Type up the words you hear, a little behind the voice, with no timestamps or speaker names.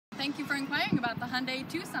Thank you for inquiring about the Hyundai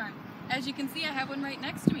Tucson. As you can see, I have one right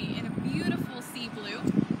next to me in a beautiful sea blue.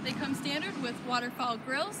 They come standard with waterfall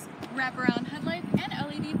grills, wraparound headlights, and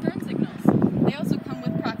LED turn signals. They also come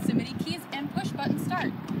with proximity keys and push button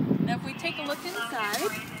start. Now if we take a look inside,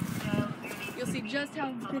 you'll see just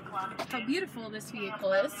how beautiful this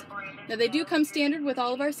vehicle is. Now they do come standard with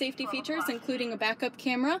all of our safety features, including a backup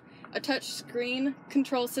camera, a touch screen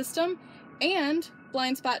control system, and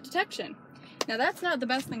blind spot detection. Now that's not the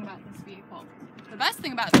best thing about this vehicle. The best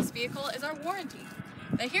thing about this vehicle is our warranty.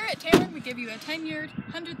 Now here at Tameron, we give you a 10-year,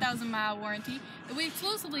 100,000-mile warranty that we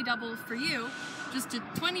exclusively double for you, just to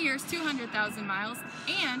 20 years, 200,000 miles,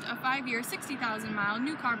 and a 5-year, 60,000-mile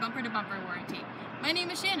new car bumper-to-bumper warranty. My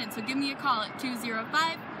name is Shannon, so give me a call at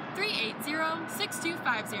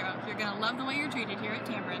 205-380-6250. You're going to love the way you're treated here at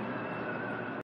Tameron.